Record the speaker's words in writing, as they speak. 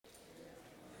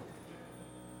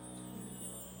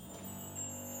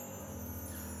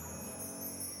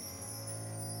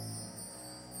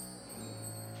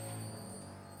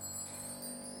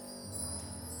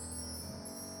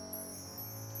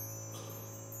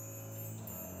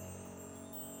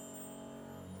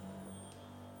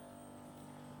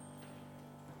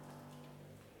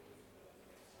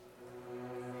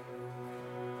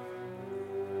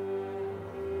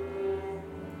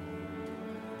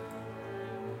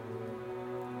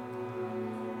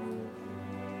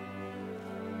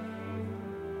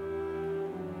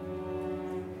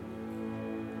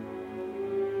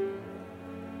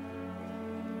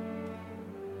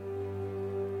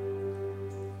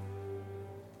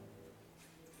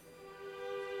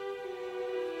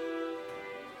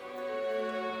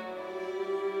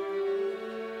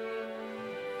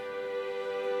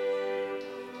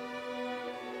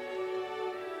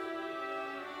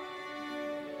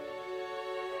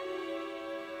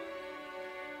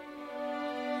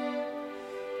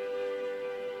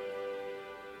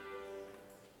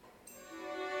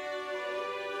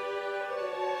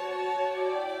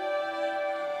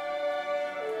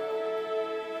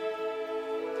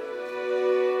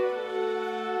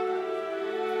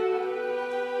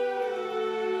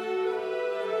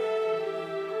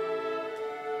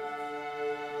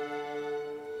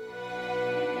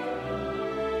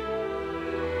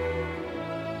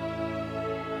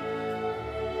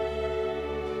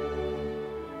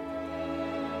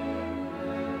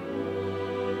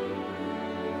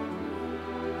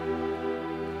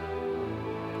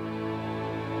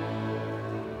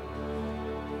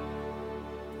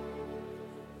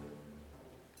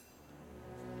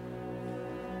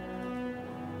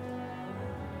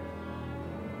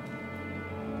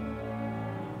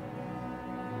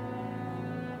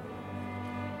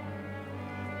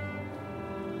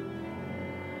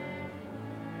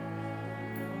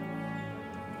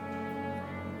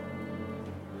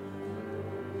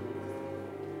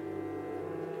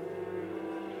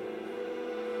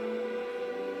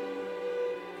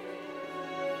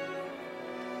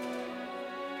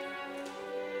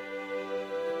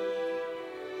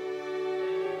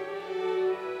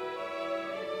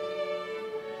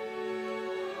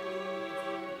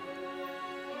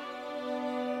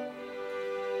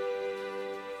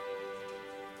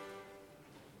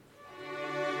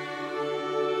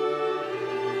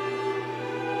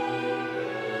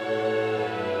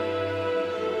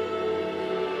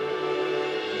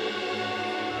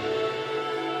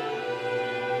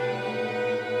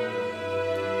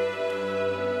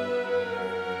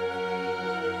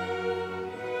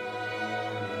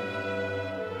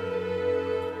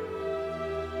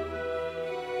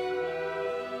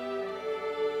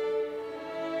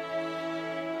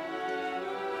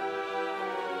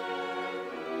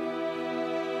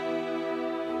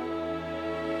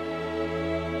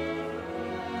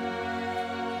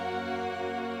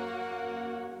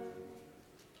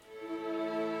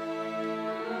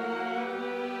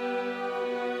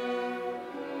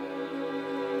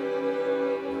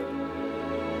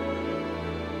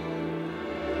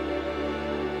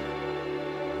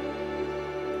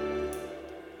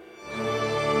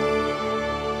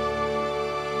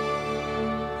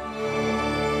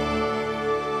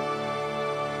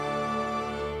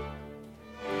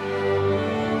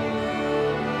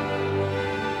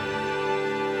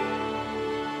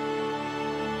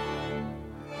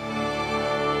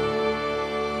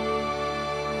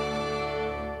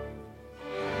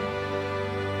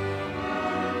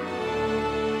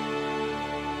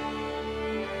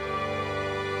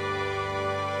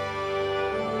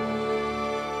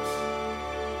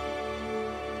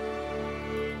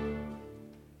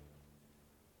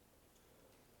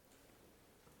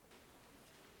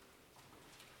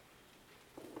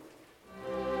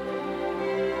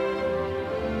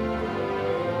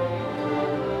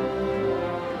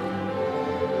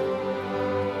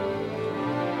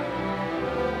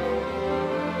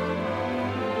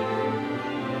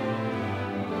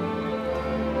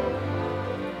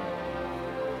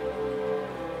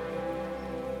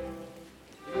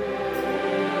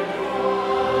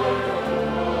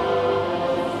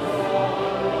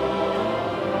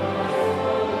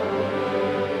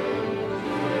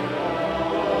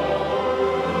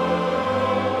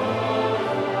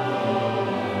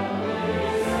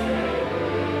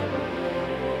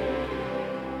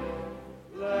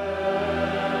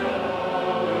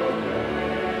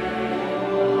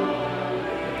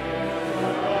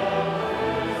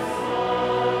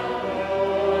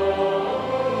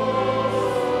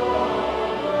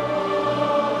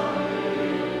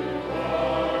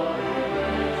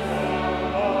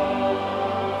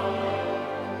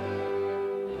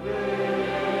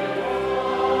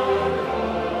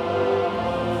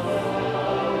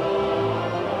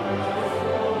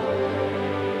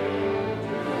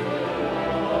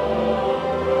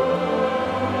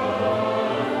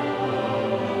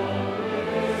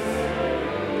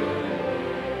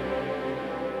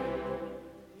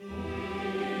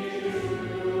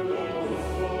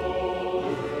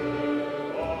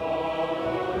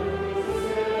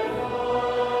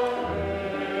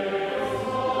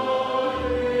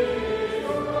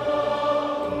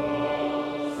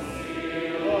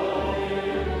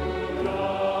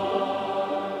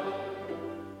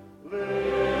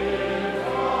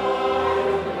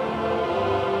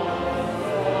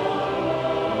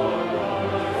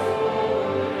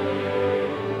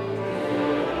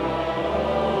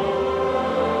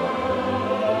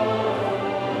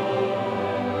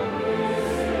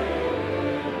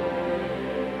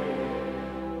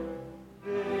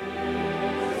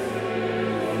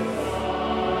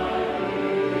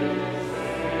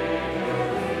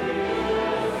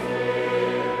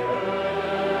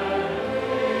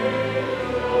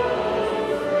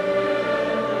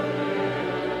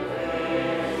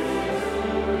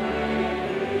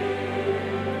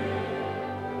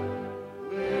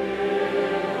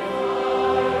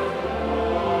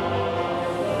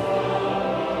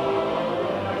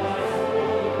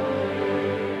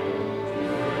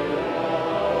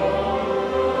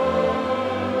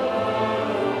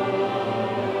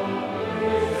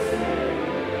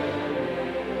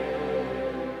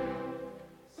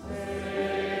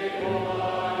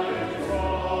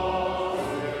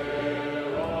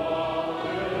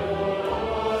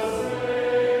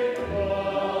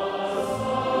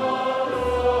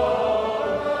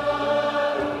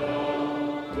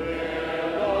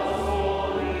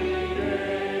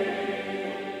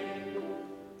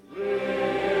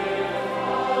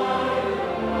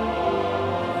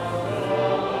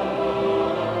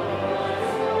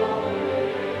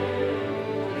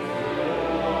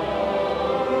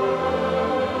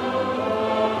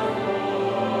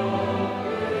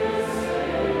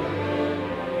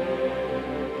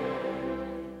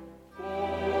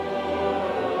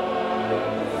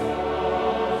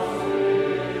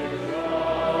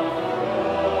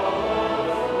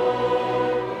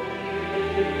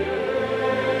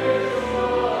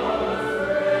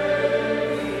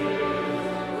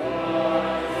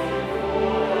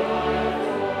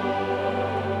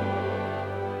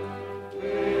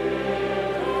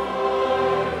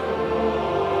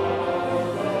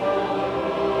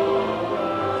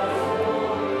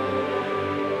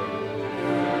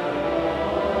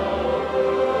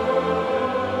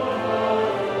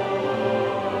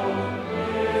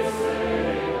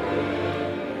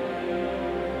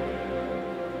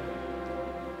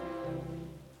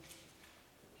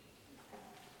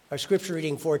Our scripture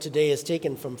reading for today is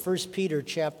taken from 1 Peter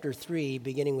chapter 3,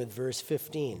 beginning with verse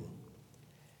 15.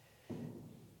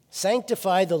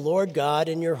 Sanctify the Lord God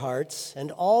in your hearts,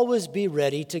 and always be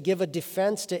ready to give a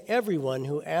defense to everyone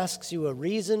who asks you a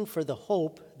reason for the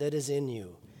hope that is in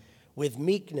you, with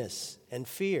meekness and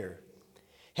fear,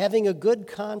 having a good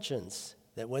conscience,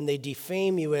 that when they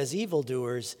defame you as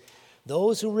evildoers,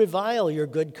 those who revile your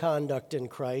good conduct in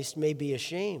Christ may be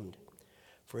ashamed.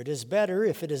 For it is better,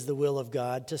 if it is the will of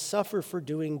God, to suffer for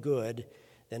doing good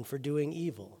than for doing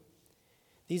evil.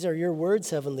 These are your words,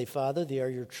 Heavenly Father. They are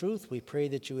your truth. We pray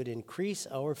that you would increase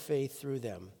our faith through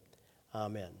them.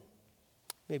 Amen.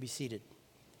 You may be seated.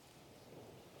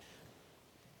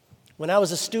 When I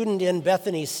was a student in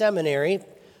Bethany Seminary,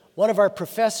 one of our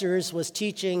professors was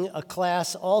teaching a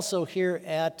class also here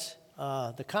at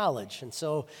the college. And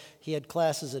so he had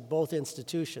classes at both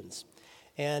institutions.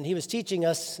 And he was teaching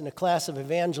us in a class of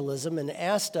evangelism and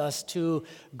asked us to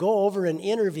go over and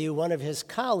interview one of his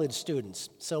college students.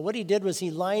 So what he did was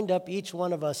he lined up each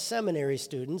one of us seminary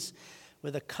students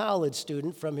with a college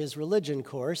student from his religion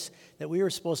course that we were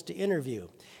supposed to interview.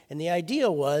 And the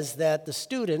idea was that the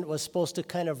student was supposed to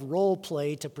kind of role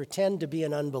play to pretend to be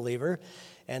an unbeliever,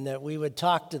 and that we would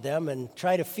talk to them and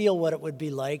try to feel what it would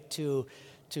be like to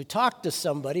talk to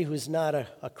somebody who's not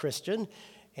a Christian,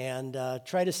 and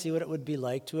try to see what it would be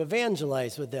like to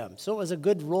evangelize with them. So it was a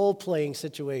good role-playing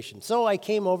situation. So I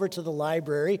came over to the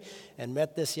library and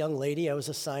met this young lady I was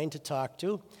assigned to talk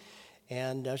to,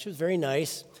 and she was very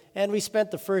nice. And we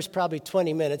spent the first probably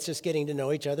 20 minutes just getting to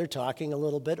know each other, talking a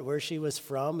little bit where she was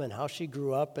from and how she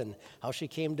grew up and how she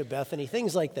came to Bethany,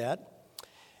 things like that.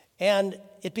 And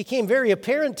it became very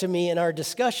apparent to me in our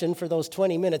discussion for those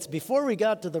 20 minutes, before we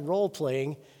got to the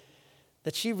role-playing,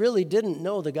 that she really didn't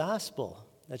know the gospel,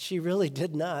 that she really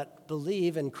did not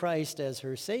believe in Christ as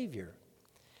her Savior.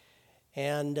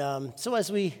 And so as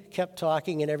we kept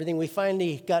talking and everything, we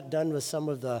finally got done with some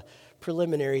of the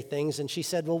preliminary things, and she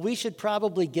said, well, we should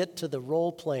probably get to the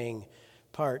role-playing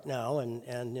part now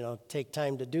and take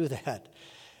time to do that.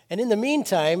 And in the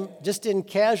meantime, just in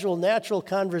casual, natural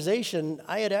conversation,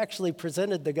 I had actually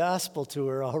presented the gospel to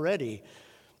her already.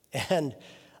 And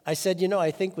I said,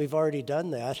 I think we've already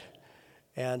done that.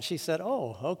 And she said,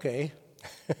 oh, okay.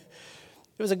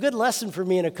 It was a good lesson for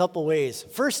me in a couple ways.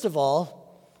 First of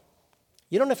all,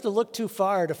 you don't have to look too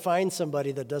far to find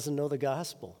somebody that doesn't know the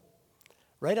gospel.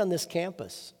 Right on this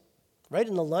campus, right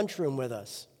in the lunchroom with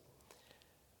us.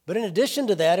 But in addition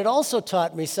to that, it also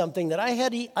taught me something that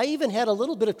I even had a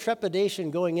little bit of trepidation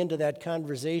going into that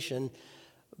conversation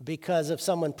because of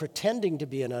someone pretending to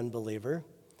be an unbeliever.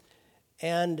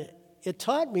 And it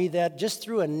taught me that just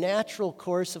through a natural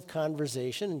course of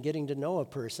conversation and getting to know a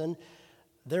person,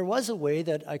 there was a way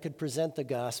that I could present the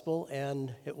gospel,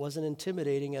 and it wasn't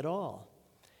intimidating at all.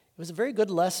 It was a very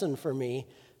good lesson for me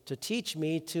to teach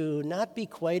me to not be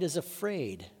quite as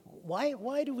afraid.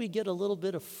 Why do we get a little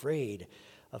bit afraid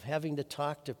of having to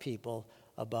talk to people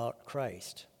about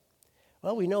Christ?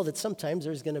 Well, we know that sometimes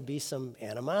there's going to be some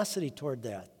animosity toward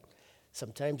that.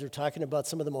 Sometimes we're talking about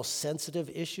some of the most sensitive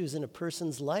issues in a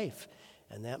person's life,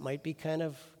 and that might be kind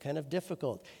of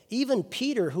difficult. Even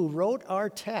Peter, who wrote our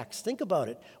text, think about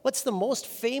it. What's the most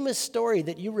famous story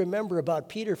that you remember about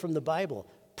Peter from the Bible?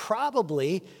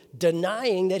 Probably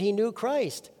denying that he knew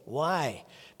Christ. Why?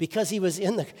 Because he was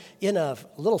in a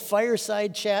little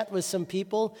fireside chat with some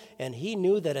people, and he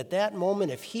knew that at that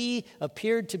moment, if he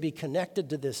appeared to be connected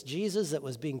to this Jesus that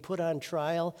was being put on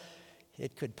trial,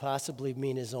 it could possibly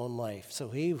mean his own life. So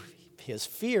his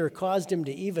fear caused him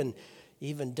to even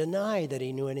deny that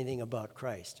he knew anything about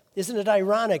Christ. Isn't it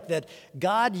ironic that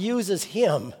God uses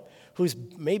him, who's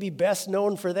maybe best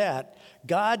known for that?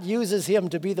 God uses him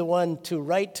to be the one to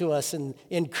write to us and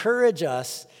encourage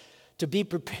us to be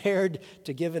prepared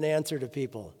to give an answer to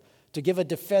people, to give a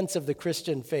defense of the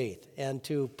Christian faith, and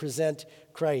to present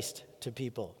Christ to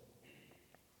people.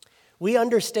 We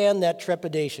understand that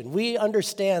trepidation. We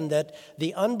understand that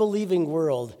the unbelieving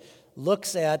world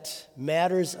looks at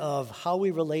matters of how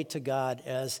we relate to God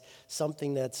as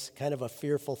something that's kind of a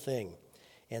fearful thing,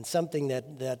 and something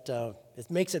that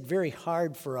it makes it very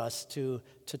hard for us to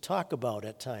talk about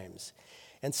at times.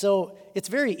 And so it's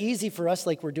very easy for us,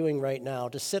 like we're doing right now,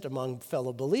 to sit among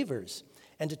fellow believers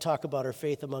and to talk about our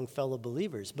faith among fellow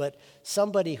believers. But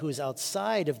somebody who's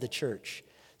outside of the church,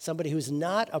 somebody who's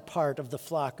not a part of the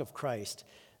flock of Christ,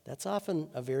 that's often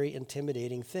a very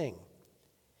intimidating thing.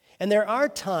 And there are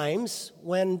times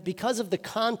when, because of the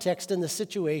context and the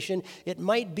situation, it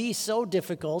might be so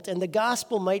difficult and the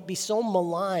gospel might be so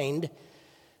maligned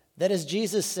that, as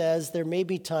Jesus says, there may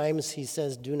be times, he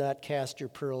says, do not cast your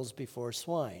pearls before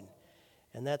swine.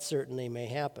 And that certainly may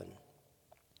happen.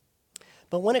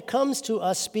 But when it comes to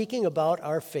us speaking about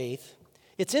our faith,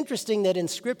 it's interesting that in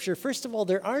Scripture, first of all,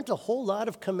 there aren't a whole lot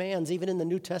of commands, even in the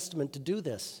New Testament, to do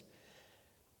this.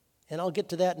 And I'll get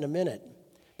to that in a minute.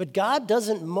 But God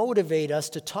doesn't motivate us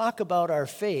to talk about our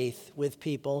faith with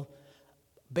people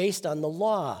based on the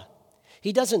law.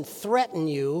 He doesn't threaten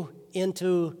you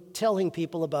into telling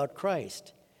people about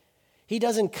Christ. He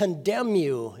doesn't condemn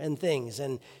you and things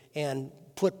and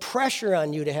put pressure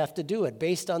on you to have to do it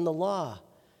based on the law.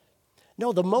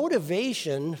 No, the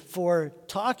motivation for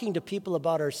talking to people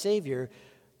about our Savior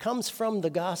comes from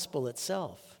the gospel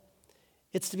itself.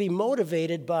 It's to be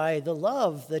motivated by the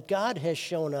love that God has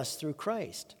shown us through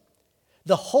Christ.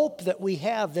 The hope that we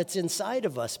have that's inside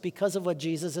of us because of what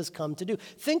Jesus has come to do.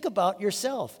 Think about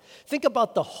yourself. Think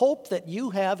about the hope that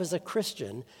you have as a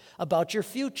Christian about your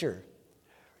future.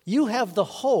 You have the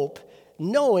hope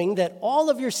knowing that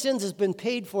all of your sins has been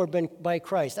paid for by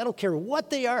Christ. I don't care what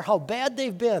they are, how bad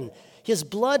they've been. His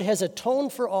blood has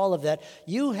atoned for all of that.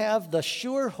 You have the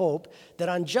sure hope that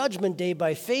on Judgment Day,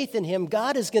 by faith in Him,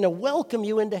 God is going to welcome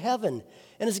you into heaven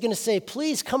and is going to say,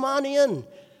 please come on in.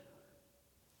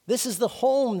 This is the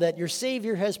home that your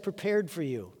Savior has prepared for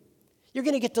you. You're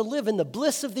going to get to live in the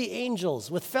bliss of the angels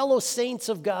with fellow saints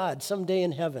of God someday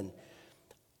in heaven.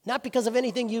 Not because of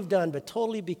anything you've done, but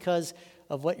totally because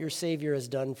of what your Savior has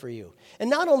done for you. And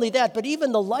not only that, but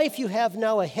even the life you have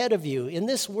now ahead of you in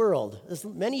this world, as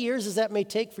many years as that may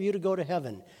take for you to go to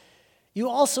heaven, you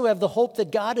also have the hope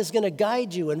that God is going to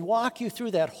guide you and walk you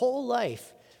through that whole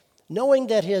life, knowing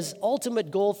that His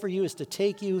ultimate goal for you is to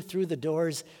take you through the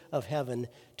doors of heaven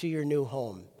to your new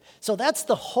home. So that's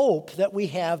the hope that we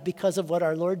have because of what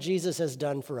our Lord Jesus has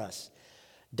done for us,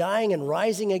 dying and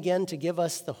rising again to give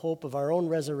us the hope of our own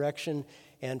resurrection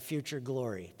and future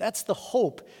glory. That's the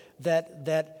hope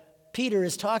that Peter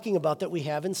is talking about that we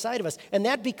have inside of us. And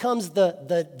that becomes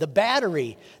the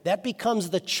battery, that becomes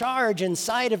the charge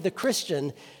inside of the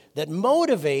Christian that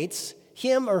motivates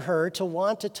him or her to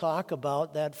want to talk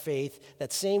about that faith,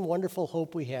 that same wonderful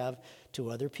hope we have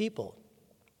to other people.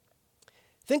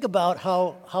 Think about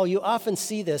how you often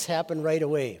see this happen right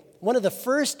away. One of the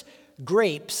first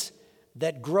grapes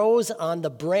that grows on the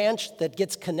branch that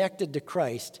gets connected to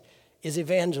Christ is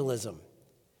evangelism.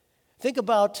 Think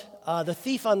about the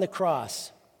thief on the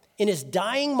cross. In his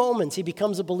dying moments, he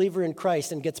becomes a believer in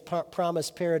Christ and gets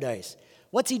promised paradise.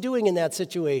 What's he doing in that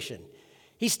situation?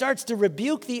 He starts to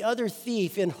rebuke the other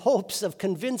thief in hopes of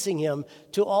convincing him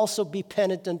to also be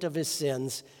penitent of his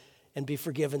sins and be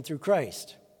forgiven through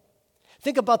Christ.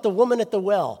 Think about the woman at the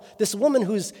well. This woman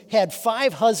who's had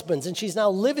 5 husbands and she's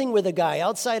now living with a guy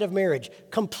outside of marriage,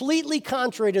 completely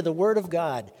contrary to the Word of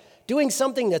God, doing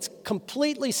something that's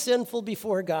completely sinful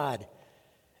before God.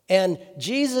 And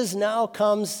Jesus now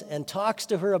comes and talks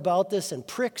to her about this and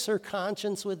pricks her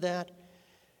conscience with that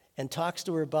and talks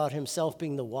to her about Himself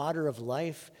being the water of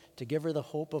life to give her the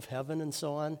hope of heaven and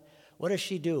so on. What does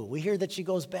she do? We hear that she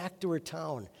goes back to her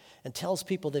town and tells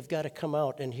people they've got to come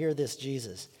out and hear this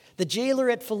Jesus. The jailer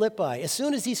at Philippi, as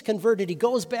soon as he's converted, he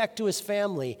goes back to his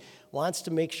family, wants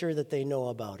to make sure that they know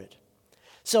about it.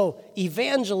 So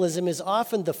evangelism is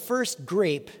often the first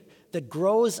grape that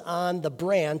grows on the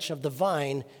branch of the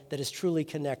vine that is truly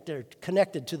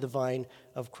connected to the vine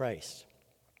of Christ.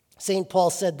 St. Paul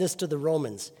said this to the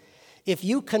Romans: if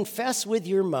you confess with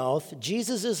your mouth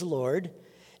Jesus is Lord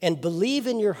and believe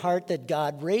in your heart that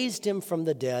God raised Him from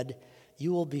the dead,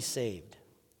 you will be saved.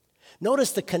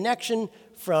 Notice the connection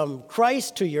from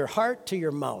Christ to your heart to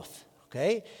your mouth,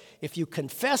 okay? If you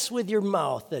confess with your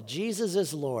mouth that Jesus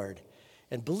is Lord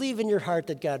and believe in your heart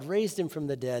that God raised Him from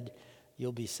the dead,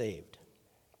 you'll be saved.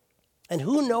 And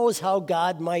who knows how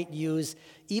God might use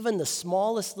even the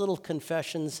smallest little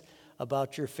confessions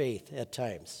about your faith at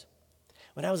times.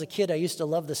 When I was a kid, I used to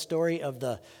love the story of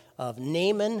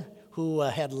Naaman, who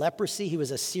had leprosy. He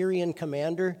was a Syrian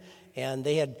commander, and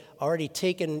they had already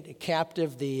taken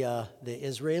captive the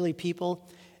Israeli people.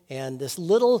 And this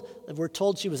little, we're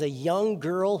told she was a young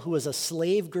girl who was a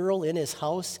slave girl in his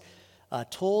house,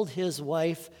 told his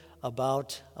wife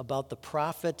about the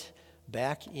prophet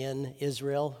back in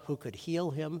Israel who could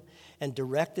heal him and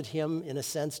directed him, in a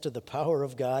sense, to the power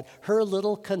of God. Her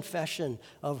little confession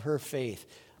of her faith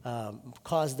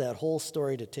caused that whole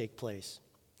story to take place.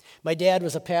 My dad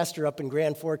was a pastor up in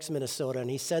Grand Forks, Minnesota, and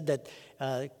he said that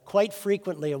quite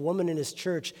frequently a woman in his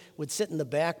church would sit in the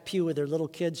back pew with her little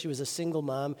kids. She was a single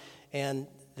mom, and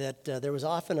that there was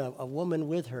often a woman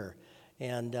with her.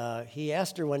 And he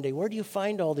asked her one day, "Where do you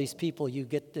find all these people you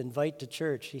get to invite to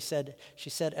church?" She said,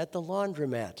 "At the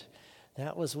laundromat."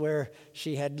 That was where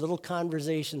she had little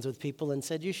conversations with people and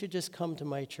said, "You should just come to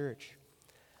my church."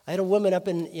 I had a woman up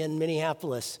in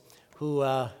Minneapolis who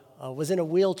was in a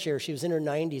wheelchair. She was in her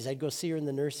 90s. I'd go see her in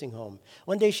the nursing home.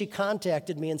 One day she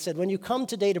contacted me and said, when you come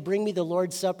today to bring me the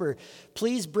Lord's Supper,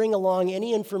 please bring along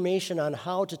any information on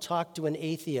how to talk to an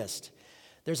atheist.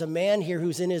 There's a man here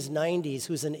who's in his 90s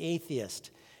who's an atheist,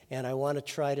 and I want to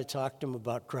try to talk to him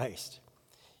about Christ.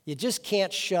 You just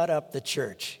can't shut up the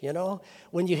church, you know?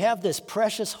 When you have this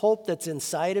precious hope that's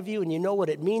inside of you and you know what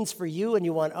it means for you and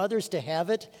you want others to have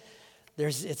it,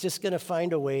 it's just going to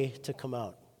find a way to come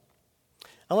out.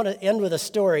 I want to end with a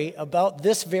story about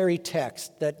this very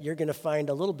text that you're going to find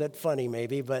a little bit funny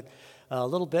maybe, but a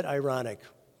little bit ironic.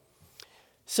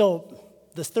 So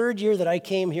the third year that I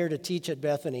came here to teach at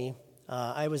Bethany,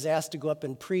 I was asked to go up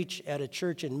and preach at a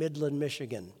church in Midland,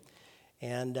 Michigan.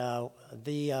 And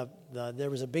there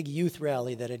was a big youth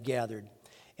rally that had gathered.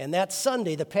 And that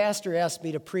Sunday, the pastor asked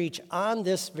me to preach on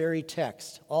this very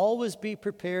text. Always be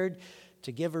prepared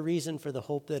to give a reason for the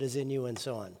hope that is in you, and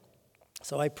so on.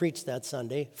 So I preached that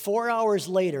Sunday. 4 hours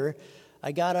later,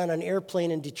 I got on an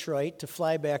airplane in Detroit to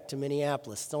fly back to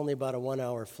Minneapolis. It's only about a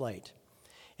 1-hour flight.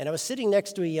 And I was sitting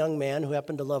next to a young man who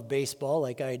happened to love baseball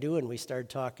like I do, and we started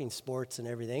talking sports and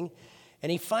everything.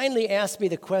 And he finally asked me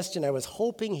the question I was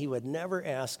hoping he would never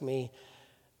ask me,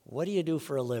 what do you do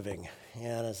for a living?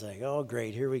 And I was like, oh,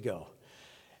 great, here we go.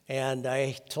 And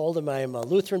I told him I'm a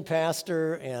Lutheran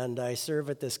pastor, and I serve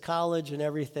at this college and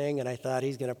everything, and I thought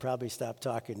he's going to probably stop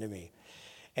talking to me.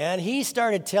 And he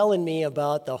started telling me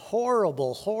about the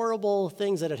horrible, horrible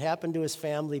things that had happened to his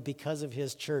family because of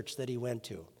his church that he went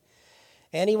to.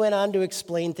 And he went on to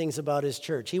explain things about his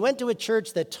church. He went to a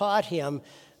church that taught him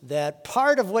that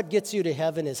part of what gets you to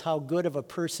heaven is how good of a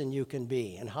person you can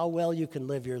be and how well you can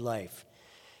live your life.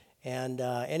 And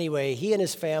anyway, he and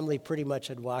his family pretty much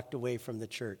had walked away from the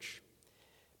church.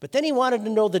 But then he wanted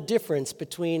to know the difference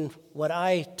between what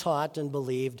I taught and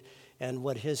believed and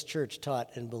what his church taught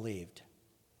and believed.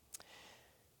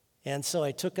 And so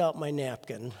I took out my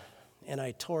napkin and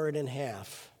I tore it in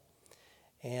half.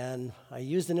 And I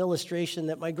used an illustration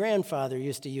that my grandfather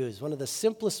used to use, one of the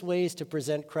simplest ways to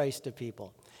present Christ to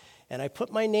people. And I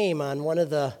put my name on one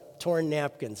of the torn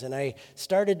napkins, and I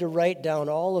started to write down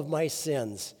all of my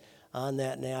sins on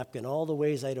that napkin, all the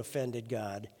ways I'd offended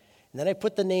God. And then I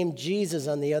put the name Jesus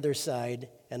on the other side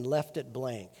and left it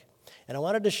blank. And I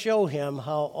wanted to show him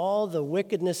how all the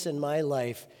wickedness in my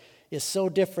life is so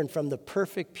different from the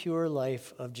perfect, pure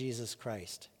life of Jesus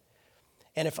Christ.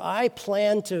 And if I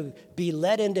plan to be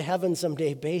led into heaven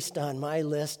someday based on my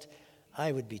list,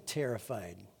 I would be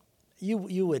terrified.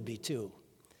 You would be too.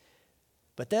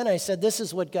 But then I said, this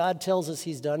is what God tells us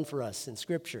he's done for us in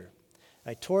Scripture.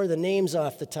 I tore the names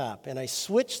off the top, and I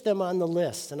switched them on the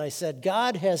list. And I said,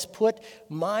 God has put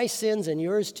my sins and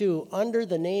yours too under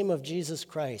the name of Jesus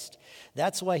Christ.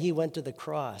 That's why he went to the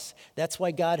cross. That's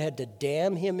why God had to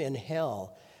damn him in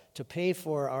hell to pay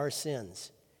for our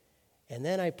sins. And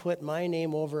then I put my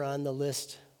name over on the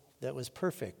list that was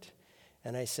perfect.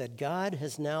 And I said, God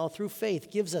has now, through faith,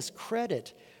 gives us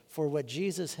credit for what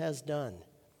Jesus has done.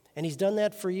 And he's done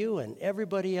that for you and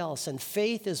everybody else. And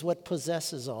faith is what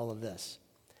possesses all of this.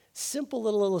 Simple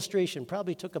little illustration.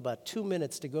 Probably took about 2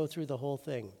 minutes to go through the whole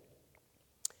thing.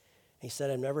 He said,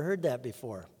 I've never heard that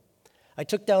before. I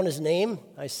took down his name.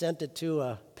 I sent it to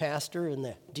a pastor in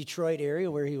the Detroit area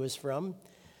where he was from.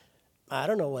 I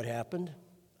don't know what happened.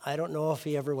 I don't know if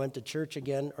he ever went to church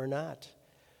again or not.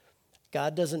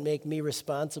 God doesn't make me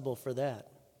responsible for that.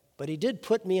 But he did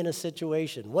put me in a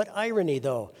situation. What irony,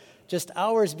 though. Just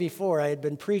hours before, I had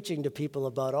been preaching to people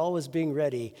about always being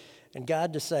ready, and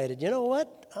God decided, you know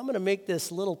what? I'm going to make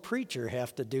this little preacher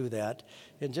have to do that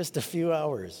in just a few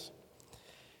hours.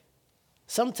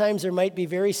 Sometimes there might be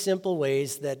very simple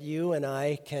ways that you and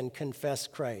I can confess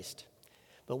Christ.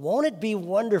 But won't it be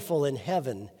wonderful in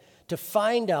heaven to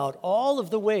find out all of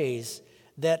the ways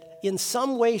that in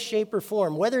some way, shape, or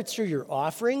form, whether it's through your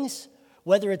offerings,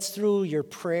 whether it's through your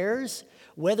prayers,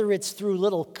 whether it's through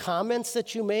little comments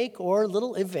that you make or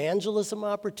little evangelism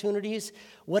opportunities,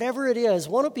 whatever it is,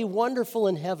 won't it be wonderful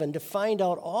in heaven to find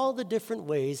out all the different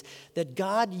ways that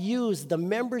God used the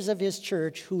members of his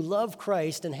church who love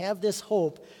Christ and have this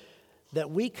hope that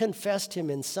we confessed him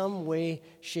in some way,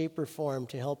 shape, or form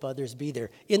to help others be there.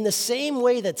 In the same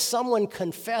way that someone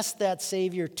confessed that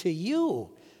Savior to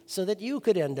you so that you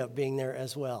could end up being there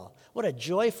as well. What a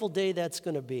joyful day that's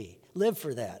going to be. Live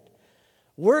for that.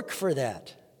 Work for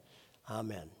that.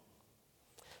 Amen.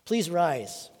 Please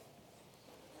rise.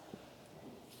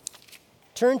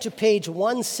 Turn to page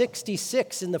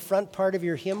 166 in the front part of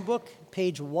your hymn book,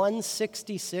 page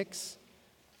 166.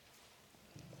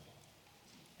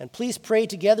 And please pray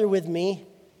together with me,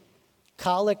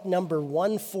 collect number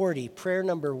 140, prayer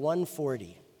number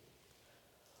 140.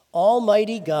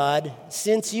 Almighty God,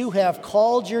 since you have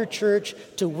called your church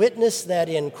to witness that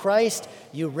in Christ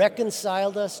you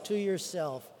reconciled us to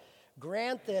yourself,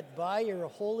 grant that by your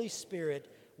Holy Spirit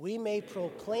we may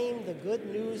proclaim the good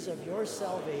news of your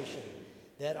salvation,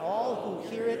 that all who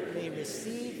hear it may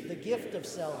receive the gift of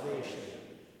salvation.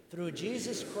 Through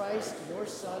Jesus Christ, your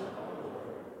Son, our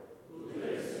Lord, who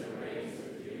lives and reigns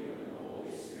with you in the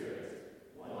Holy Spirit,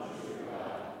 one true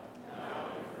God, now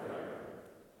and forever.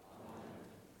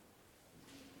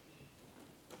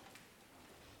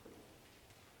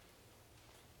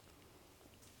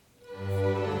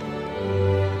 Amen.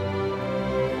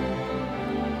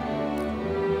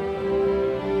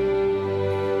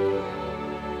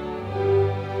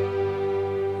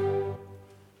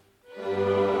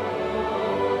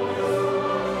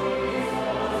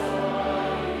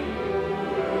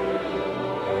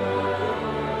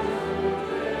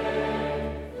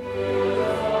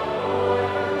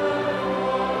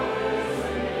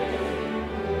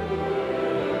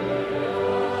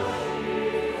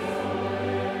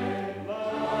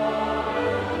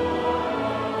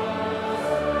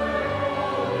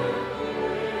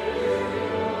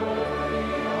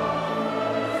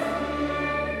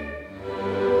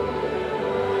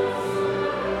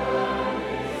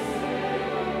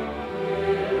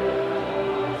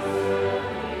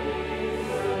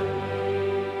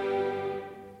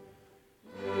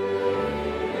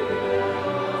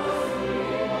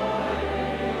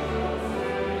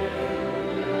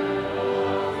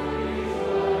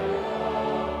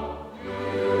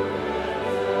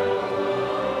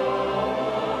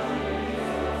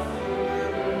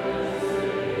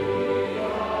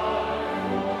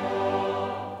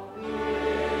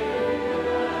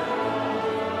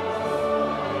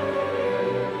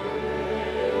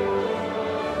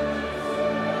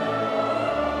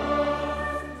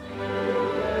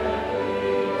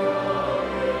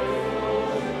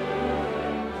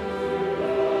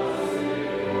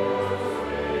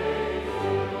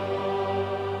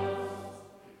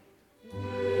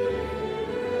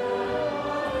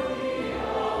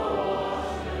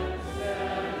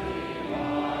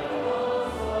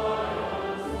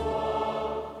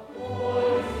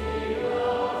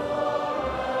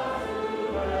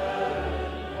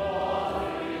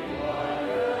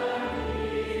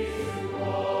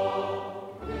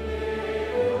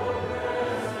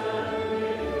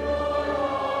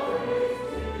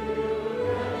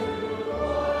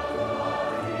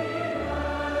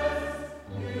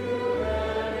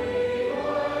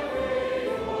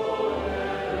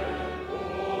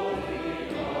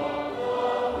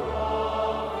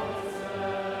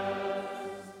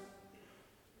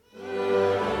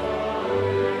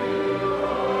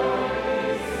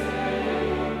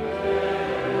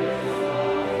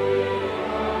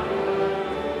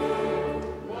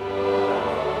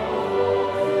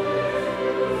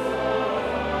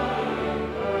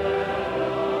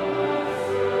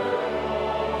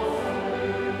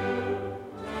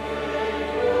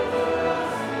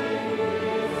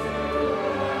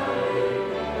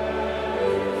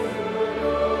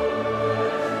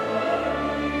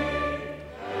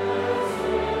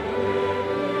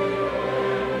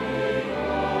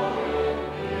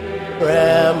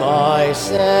 Rabbi,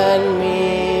 send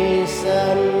me,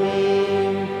 send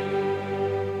me.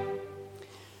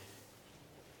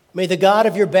 May the God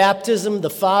of your baptism, the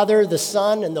Father, the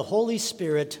Son, and the Holy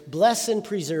Spirit bless and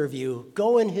preserve you.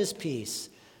 Go in his peace.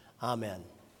 Amen.